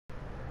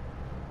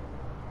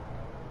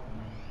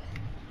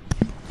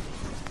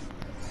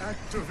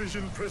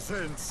Activision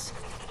presents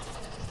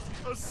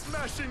a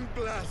smashing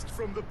blast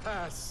from the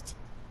past.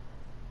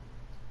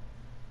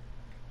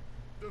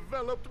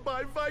 Developed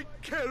by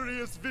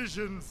vicarious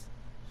visions.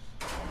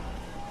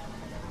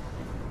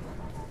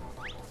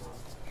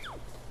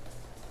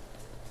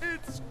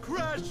 It's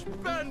Crash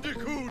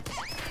Bandicoot!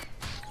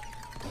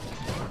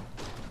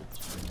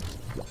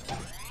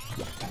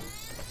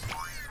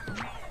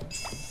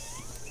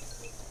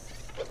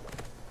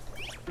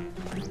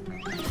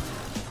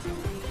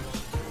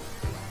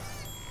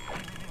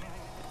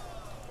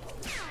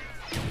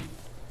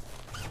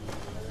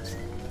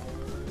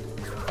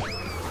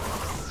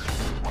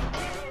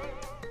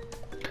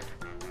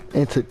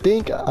 And to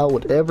think I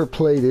would ever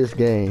play this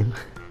game.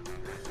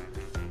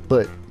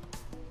 But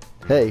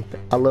hey,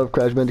 I love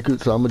Crash Bandicoot,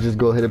 so I'm gonna just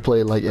go ahead and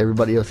play it like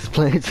everybody else is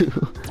playing too.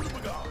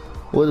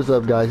 What is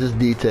up, guys? It's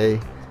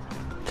DTay.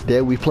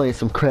 Today we playing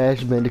some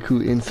Crash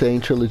Bandicoot N-Sane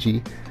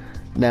Trilogy.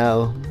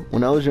 Now,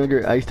 when I was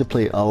younger, I used to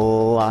play a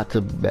lot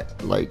of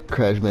like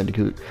Crash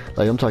Bandicoot.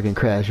 Like I'm talking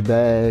Crash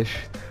Bash,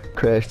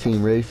 Crash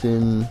Team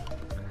Racing,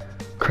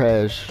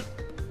 Crash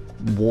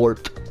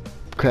Warped,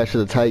 Crash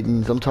of the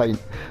Titans. I'm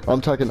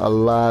talking a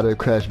lot of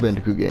Crash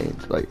Bandicoot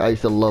games. Like I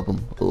used to love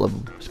them. I love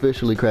them.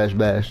 Especially Crash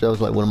Bash. That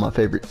was like one of my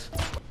favorites.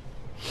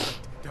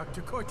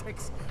 Dr.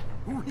 Cortex,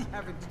 we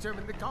haven't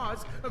determined the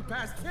cause of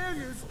past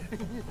failures.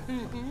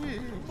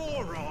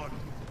 Moron!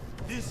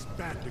 This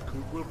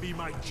Bandicoot will be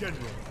my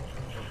general.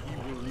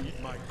 He will lead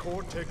my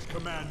Cortex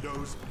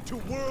commandos to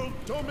world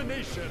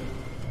domination.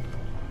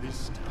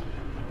 This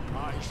time,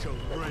 I shall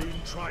reign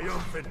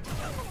triumphant.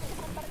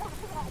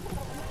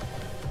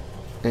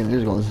 And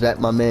just gonna zap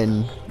my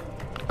man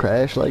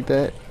Crash like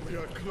that. We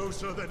are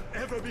closer than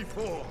ever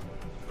before.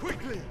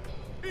 Quickly,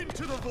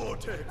 into the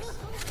vortex.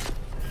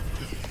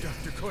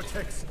 Dr.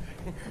 Cortex,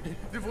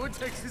 the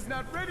vortex is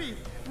not ready.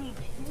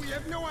 We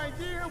have no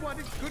idea what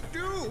it could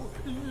do.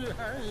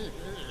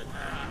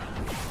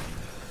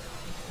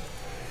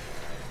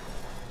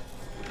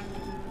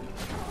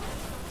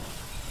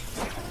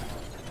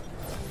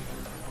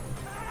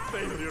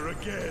 Failure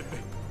again.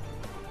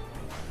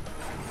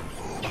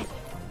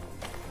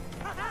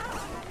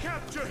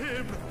 Capture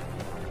him!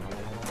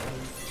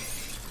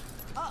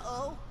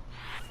 Uh-oh.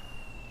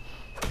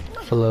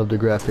 I love the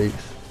graphics.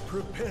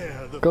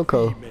 Prepare the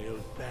Coco. female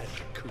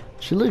Bandicoot.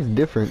 She looks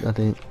different, I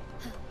think.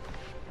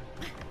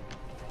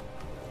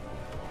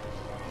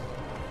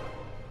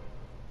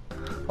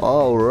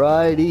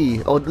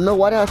 Alrighty. Oh no,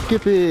 why did I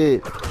skip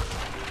it?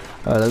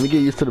 Alright, let me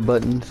get used to the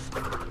buttons.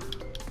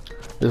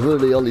 There's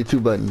literally only 2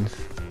 buttons.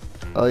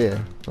 Oh yeah.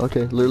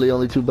 Okay, literally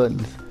only 2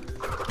 buttons.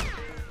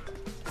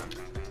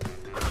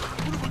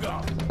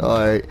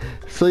 Alright.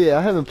 So yeah,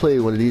 I haven't played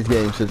one of these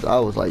games since I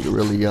was like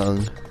really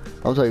young.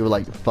 I'm talking about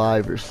like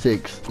 5 or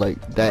 6, like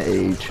that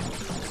age.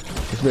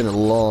 It's been a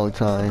long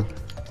time.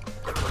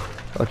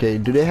 Okay,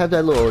 do they have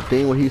that little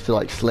thing where he used to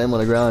like slam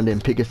on the ground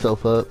and pick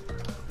himself up?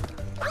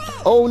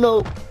 Oh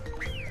no!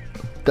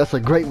 That's a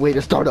great way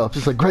to start off.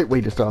 It's a great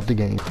way to start off the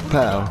game.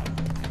 Pow.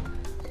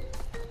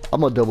 I'm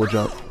gonna double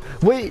jump.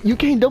 Wait, you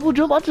can't double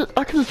jump? I could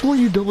have sworn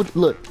you double.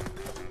 Look.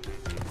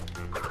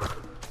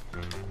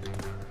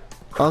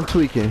 I'm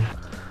tweaking.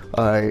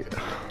 Alright.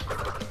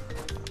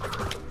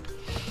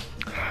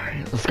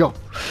 Alright, let's go.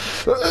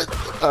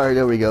 Alright,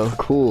 there we go.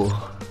 Cool.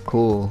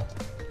 Cool.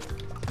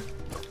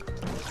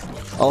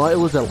 Oh, it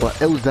was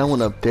that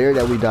one up there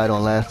that we died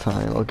on last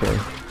time. Okay.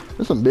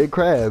 There's some big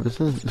crabs.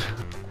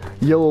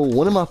 Yo,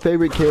 one of my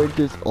favorite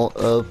characters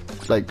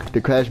of like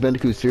the Crash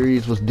Bandicoot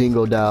series was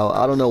Dingo Dow.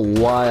 I don't know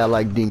why I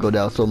like Dingo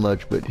Dow so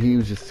much, but he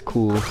was just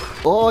cool.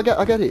 Oh, I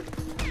got it.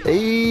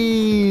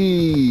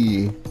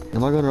 Hey,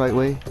 am I going the right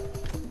way?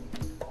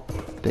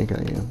 I think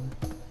I am.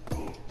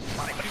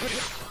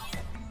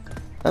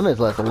 That mess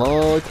lasts a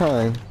long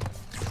time.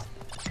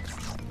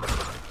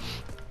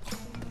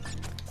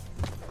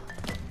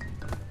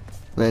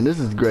 Man, this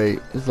is great.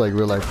 This is like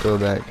real life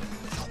throwback.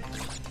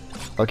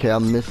 Okay,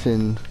 I'm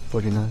missing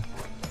 49.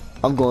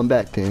 I'm going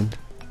back then.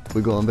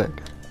 We're going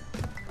back.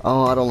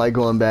 Oh, I don't like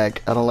going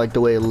back. I don't like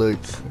the way it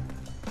looks.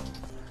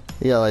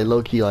 Yeah, like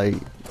low-key, like,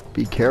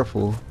 be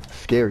careful.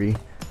 Scary.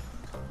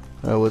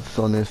 Alright, what's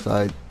on this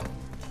side?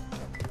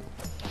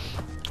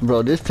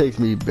 Bro, this takes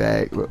me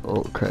back.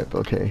 Oh, crap.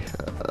 Okay.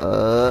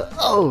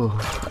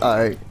 Oh!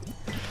 Alright.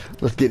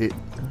 Let's get it.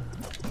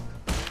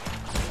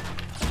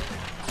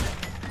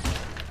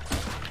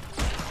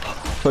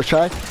 First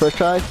try, first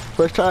try,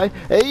 first try.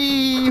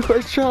 Hey,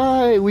 first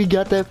try. We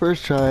got that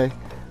first try.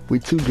 We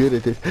too good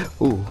at this.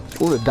 Ooh,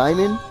 ooh, a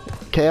diamond?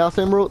 Chaos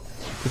Emerald?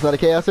 It's not a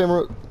Chaos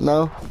Emerald?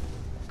 No?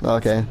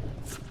 Okay.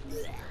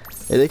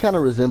 Hey, they kind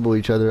of resemble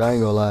each other, I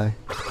ain't gonna lie.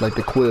 Like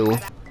the quill.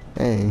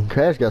 Dang,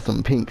 Crash got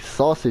some pink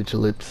sausage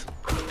lips.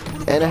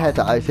 And I had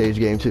the Ice Age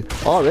game too.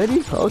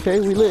 Already? Okay,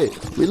 we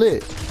lit. We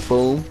lit.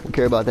 Boom. Don't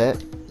care about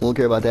that. Won't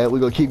care about that. We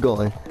gonna keep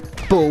going.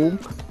 Boom.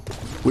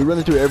 We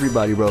running through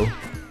everybody, bro.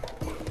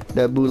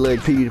 That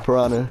bootleg PD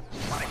Piranha.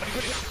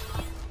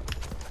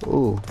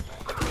 Ooh.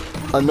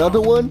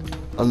 Another one?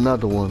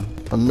 Another one.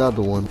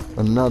 Another one.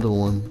 Another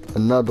one.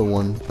 Another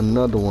one.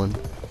 Another one.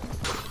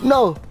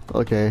 No.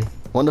 Okay.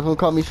 One of them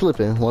caught me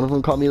slipping. One of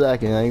them caught me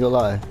lacking. I ain't gonna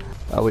lie.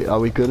 Are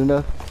we good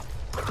enough?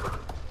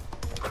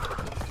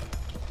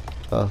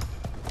 Oh.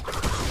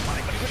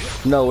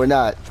 No, we're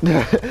not.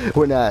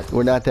 We're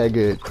not that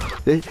good.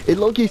 It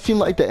low-key seemed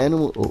like the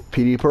animal. Oh,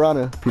 PD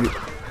Piranha.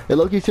 It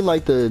low-key seemed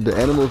like the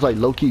animals like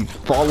low-key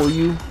follow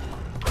you.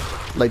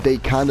 Like they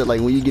kind of like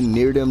when you get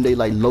near them, they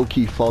like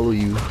low-key follow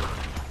you.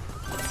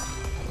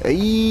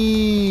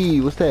 Hey,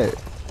 what's that?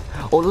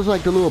 Oh, those are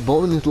like the little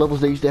bonus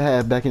levels they used to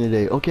have back in the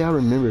day. Okay, I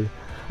remember.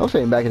 I'm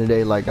saying back in the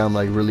day like I'm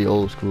like really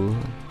old school.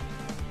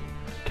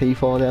 Can you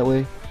fall that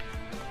way?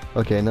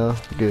 Okay, no,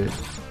 good.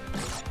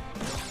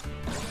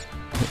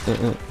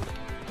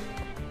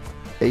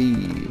 Hey,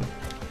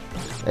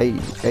 hey,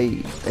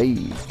 hey,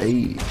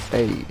 hey,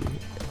 hey,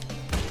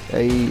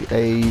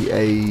 hey,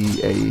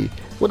 hey.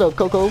 What up,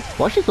 Coco?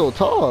 Why she so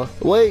tall?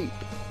 Wait.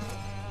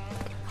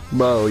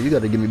 Bro, you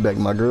gotta give me back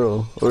my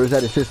girl. Or is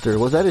that his sister?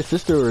 Was that his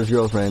sister or his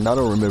girlfriend? I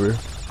don't remember.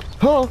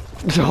 Huh?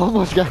 I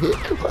almost got hit.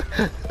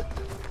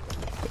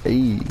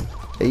 Hey,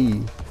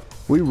 hey.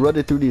 We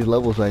running through these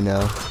levels right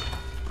now.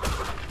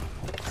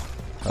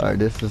 Alright,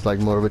 this is like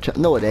more of a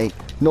no, it ain't.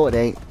 No, it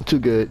ain't. Too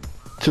good.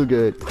 Too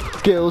good.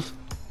 Skills.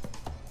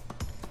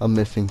 I'm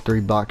missing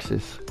 3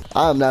 boxes.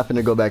 I'm not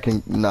finna go back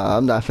and... Nah,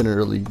 I'm not finna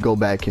really go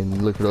back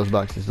and look for those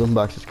boxes. Those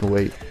boxes can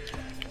wait.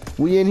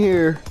 We in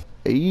here.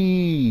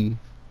 Hey.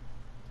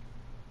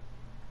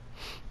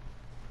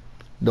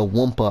 The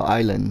Wumpa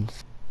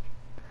Islands.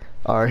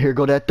 Alright, here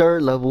go that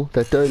third level.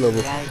 That third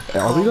level.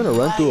 Are we gonna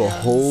run through a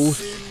whole,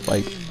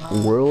 like,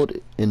 world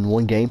in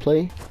one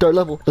gameplay? Third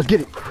level. Let's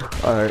get it.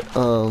 Alright,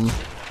 oh,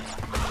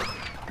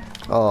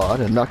 I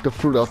done knocked the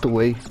fruit out the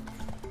way.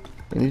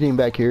 Anything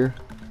back here?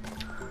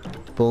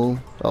 Boom.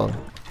 Oh.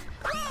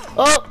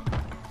 Oh!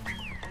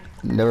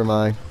 Never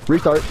mind.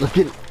 Restart. Let's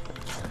get it.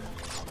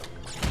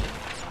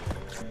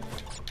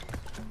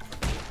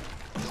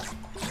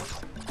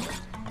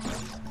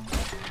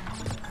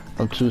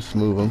 I'm too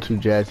smooth. I'm too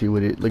jazzy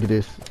with it. Look at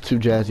this. Too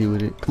jazzy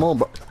with it. Come on,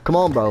 bro. Come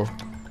on, bro.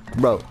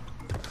 Bro.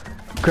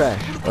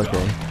 Crash.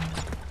 Okay.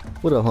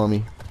 What up,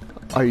 homie?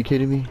 Are you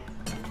kidding me?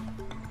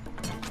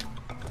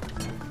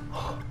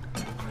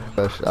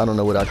 Gosh, I don't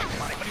know what I...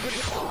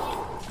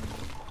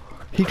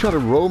 He tried to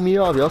roll me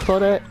off. Y'all saw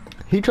that?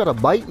 He tried to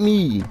bite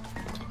me.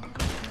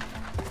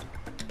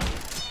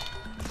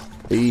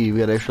 Hey, we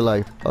got extra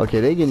life.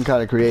 Okay, they getting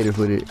kind of creative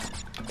with it.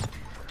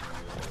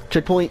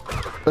 Checkpoint.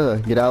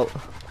 Get out.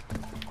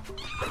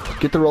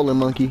 Get the rolling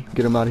monkey.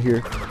 Get him out of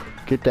here.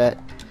 Get that.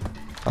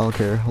 I don't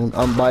care.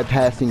 I'm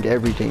bypassing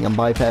everything. I'm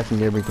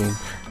bypassing everything.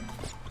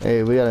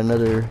 Hey, we got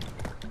another...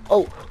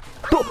 Oh!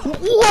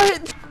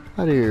 What?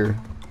 Out of here.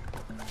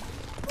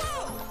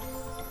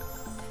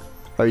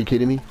 Are you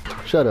kidding me?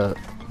 Shut up,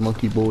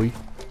 monkey boy.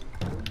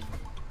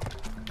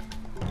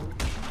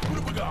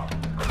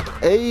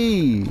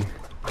 Hey!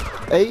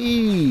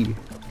 Hey!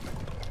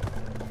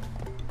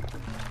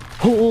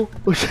 Oh!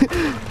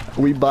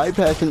 We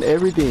bypassing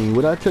everything.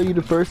 What I tell you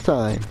the first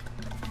time?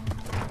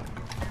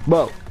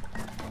 Bro.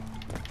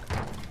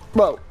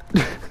 Bro.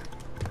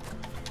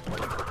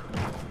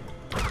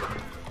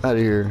 Out of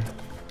here.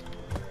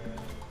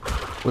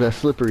 Well, that's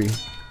slippery.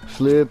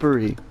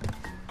 Slippery.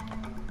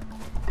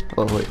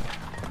 Oh, wait.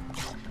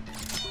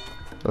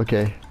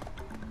 Okay.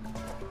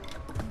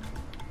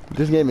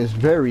 This game is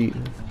very,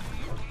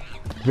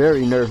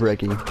 very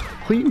nerve-wracking.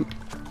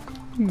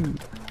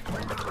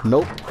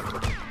 Nope.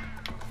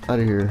 Out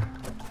of here.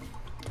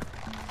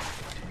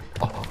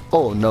 Oh,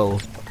 oh no.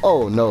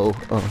 Oh no.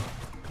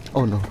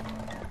 Oh no.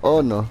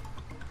 Oh no.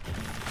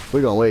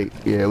 We're gonna wait.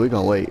 Yeah, we're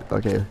gonna wait.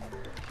 Okay.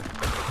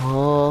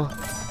 Oh.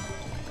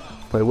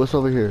 Wait, what's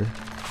over here?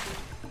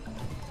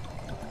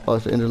 Oh,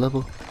 it's the end of the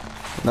level?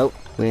 Nope.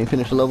 We ain't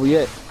finished the level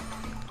yet.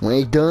 We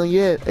ain't done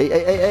yet. Hey,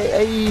 hey, hey,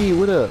 hey, hey,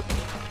 what up?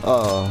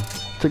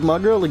 Took my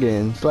girl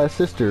again, slash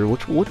sister.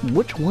 Which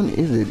one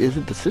is it? Is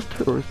it the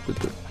sister or is it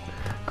the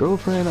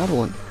girlfriend? I don't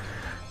want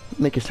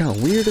to make it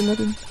sound weird or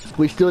nothing.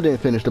 We still didn't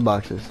finish the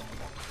boxes.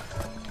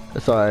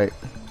 That's alright.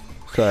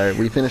 It's alright.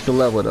 We finished the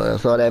level though.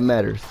 That's all that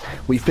matters.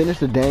 We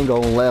finished the dang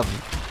on level.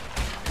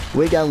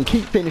 We gotta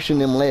keep finishing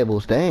them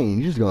levels. Dang,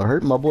 you just gonna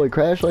hurt my boy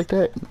Crash like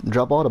that?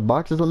 Drop all the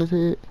boxes on his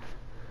head?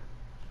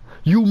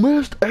 You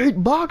missed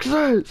 8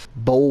 boxes!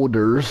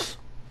 Boulders.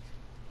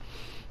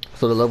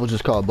 So the level's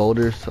just called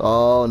Boulders?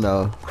 Oh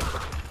no.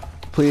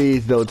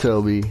 Please don't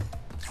tell me.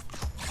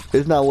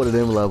 It's not one of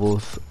them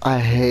levels. I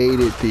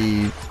hated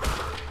these.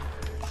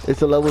 It's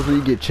the levels where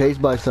you get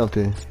chased by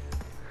something.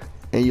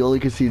 And you only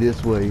can see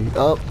this way.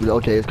 Oh,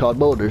 okay, it's called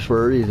Boulders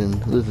for a reason.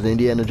 This is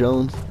Indiana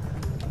Jones.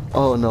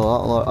 Oh no,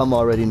 I'm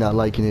already not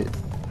liking it.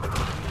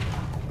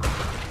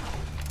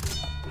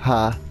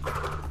 Ha.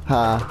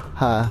 Ha.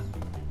 Ha.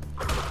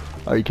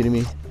 Are you kidding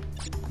me?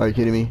 Are you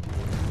kidding me?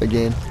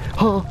 Again?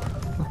 Oh!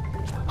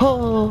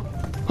 Oh!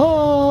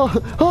 Oh!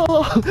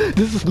 Oh!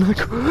 This is not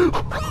cool.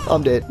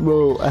 I'm dead.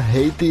 Bro, I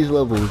hate these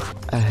levels.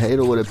 I hate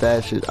it with a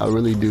passion. I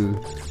really do.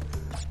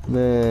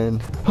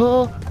 Man.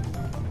 Oh!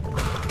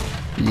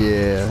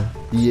 Yeah.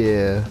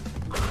 Yeah.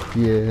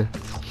 Yeah.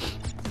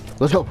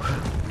 Let's go.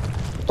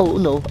 Oh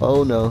no,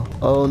 oh no,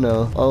 oh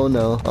no, oh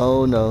no,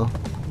 oh no.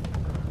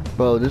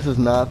 Bro, this is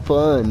not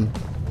fun.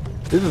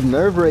 This is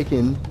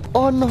nerve-wracking.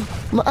 Oh no,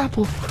 my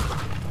apple.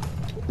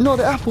 No,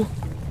 the apple.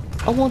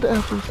 I want the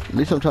apples. At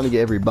least I'm trying to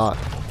get every box.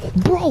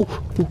 Bro,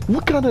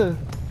 what kind of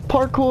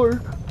parkour?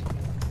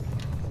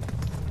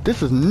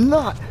 This is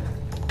not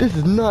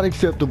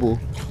acceptable.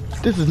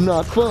 This is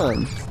not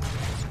fun.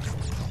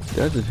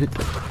 Did I just hit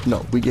the...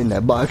 No, we getting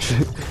that box.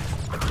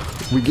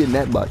 We getting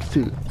that box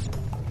too.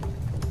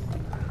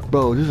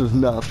 Bro, this is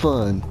not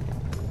fun.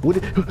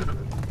 What?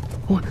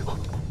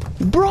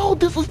 Bro,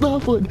 this is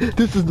not fun.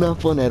 This is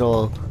not fun at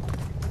all.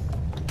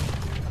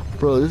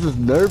 Bro, this is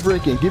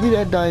nerve-wracking. Give me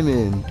that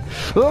diamond.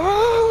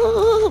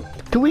 Ah!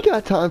 Do we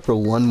got time for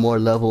one more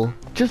level?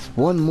 Just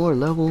one more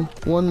level?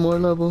 One more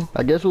level?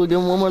 I guess we'll give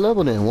him one more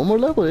level then. One more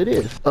level it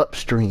is.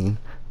 Upstream.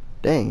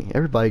 Dang,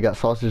 everybody got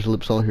sausage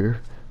lips on here.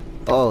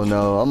 Oh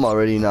no, I'm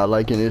already not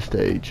liking this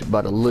stage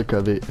by the look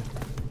of it.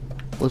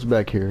 What's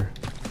back here?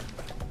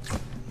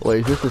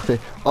 Wait, is this the same?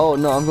 Oh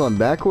no, I'm going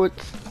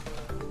backwards?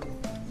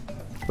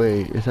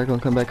 Wait, is that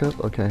gonna come back up?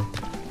 Okay.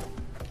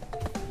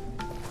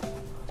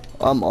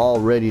 I'm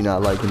already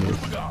not liking this.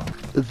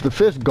 Is the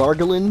fish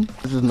gargling?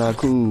 This is not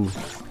cool.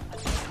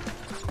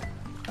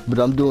 But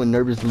I'm doing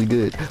nervously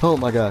good. Oh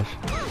my gosh.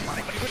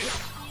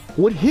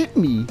 What hit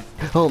me?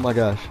 Oh my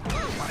gosh.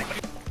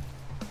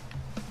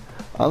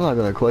 I'm not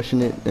gonna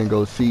question it and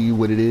go see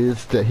what it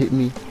is that hit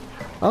me.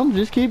 I'm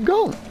just keep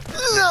going.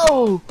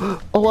 No!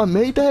 Oh, I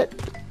made that?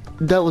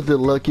 That was the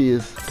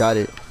luckiest. Got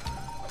it.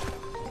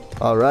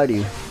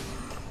 Alrighty.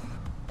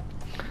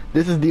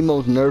 This is the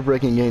most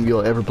nerve-wracking game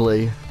you'll ever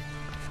play.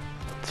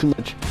 Too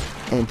much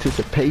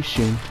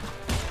anticipation.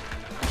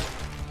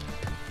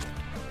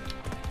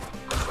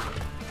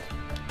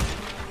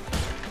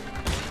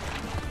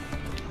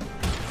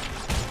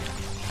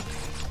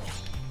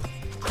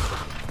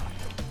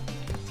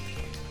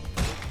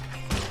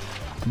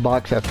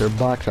 Box after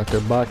box after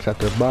box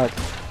after box.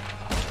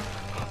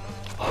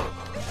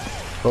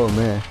 Oh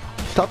man.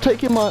 Stop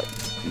taking my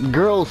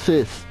girl,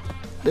 sis.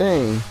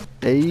 Dang.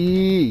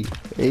 Hey.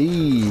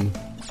 Hey.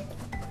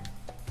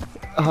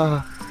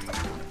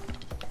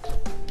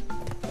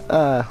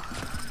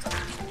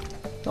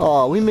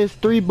 Oh, we missed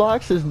 3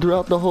 boxes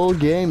throughout the whole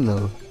game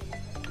though.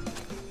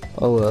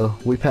 Oh well,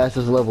 we passed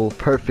this level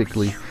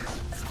perfectly.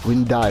 We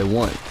didn't die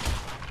once.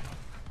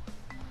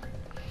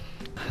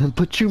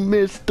 But you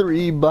missed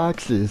 3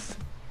 boxes.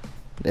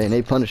 And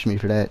they punished me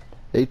for that.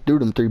 They threw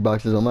them 3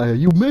 boxes on my head.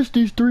 You missed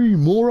these 3,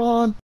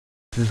 moron.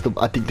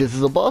 I think this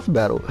is a boss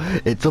battle.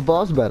 It's a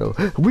boss battle.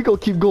 We gonna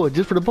keep going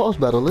just for the boss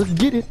battle. Let's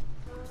get it.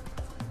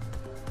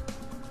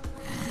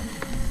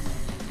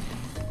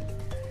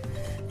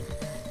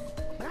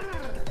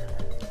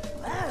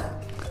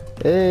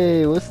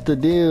 Hey, what's the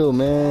deal,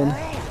 man?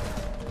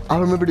 I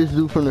remember this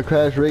dude from the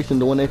Crash Racing,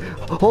 the one that...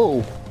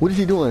 Oh, what is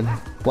he doing?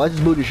 Why is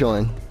his booty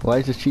showing? Why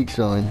is his cheek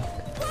showing?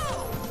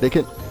 They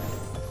can...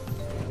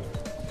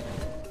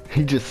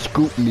 He just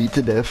scooped me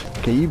to death.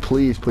 Can you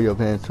please put your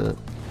pants up?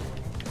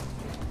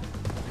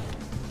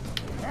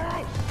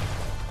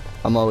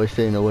 I'm always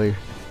staying away.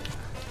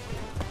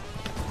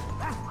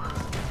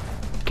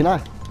 Can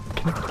I?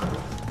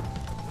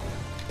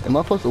 Am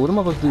I supposed to... What am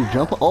I supposed to do?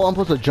 Jump? Oh, I'm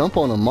supposed to jump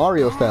on a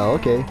Mario style.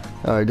 Okay.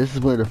 Alright, this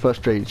is where the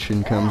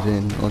frustration comes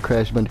in on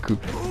Crash Bandicoot.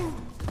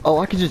 Oh,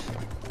 I can just...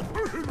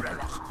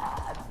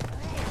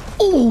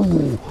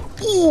 Ooh!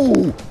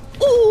 Ooh!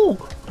 Ooh!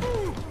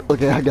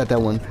 Okay, I got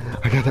that one.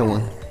 I got that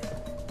one.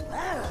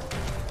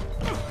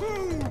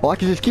 Oh, I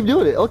can just keep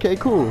doing it. Okay,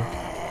 cool.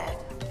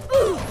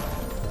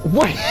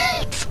 Wait!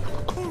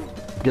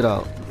 Get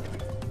out.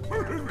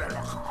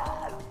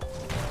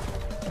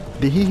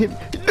 Did he hit me?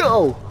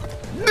 No!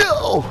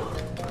 No!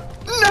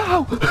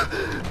 No!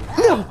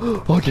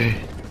 No!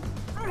 Okay.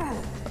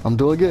 I'm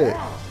doing good.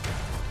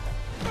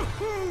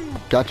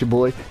 Got you,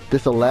 boy.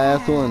 This is the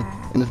last one.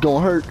 And it's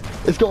gonna hurt.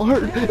 It's gonna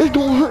hurt. It's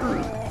gonna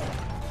hurt.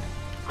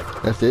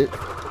 That's it.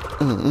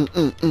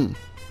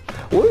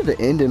 What is the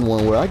ending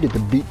one where I get to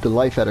beat the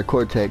life out of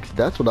Cortex?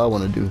 That's what I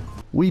want to do.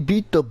 We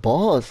beat the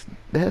boss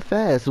that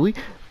fast. We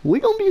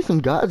gonna be some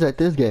gods at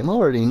this game. I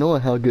already know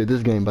how good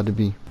this game about to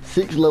be.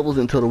 6 levels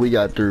in total we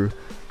got through.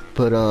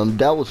 But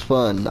that was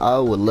fun. I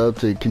would love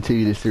to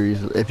continue this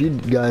series. If you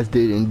guys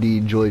did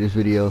indeed enjoy this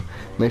video,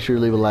 make sure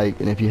to leave a like.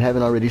 And if you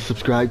haven't already,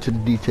 subscribe to the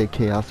DTay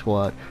Chaos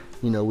Squad.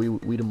 You know,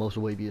 we the most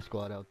waviest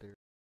squad out there.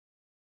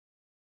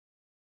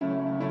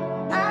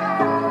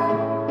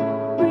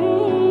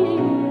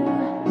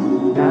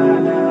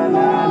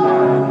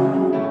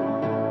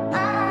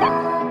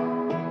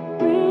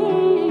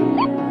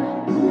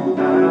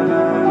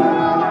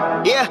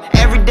 Yeah,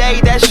 every day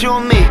that's you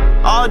and me.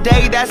 All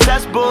day that's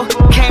us, boo.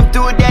 Came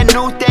through with that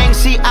new thing.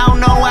 See, I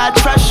don't know why I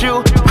trust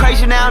you.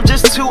 Crazy now, I'm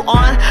just too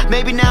on.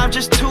 Maybe now I'm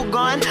just too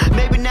gone.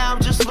 Maybe now I'm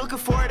just looking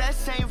for that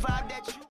same vibe that you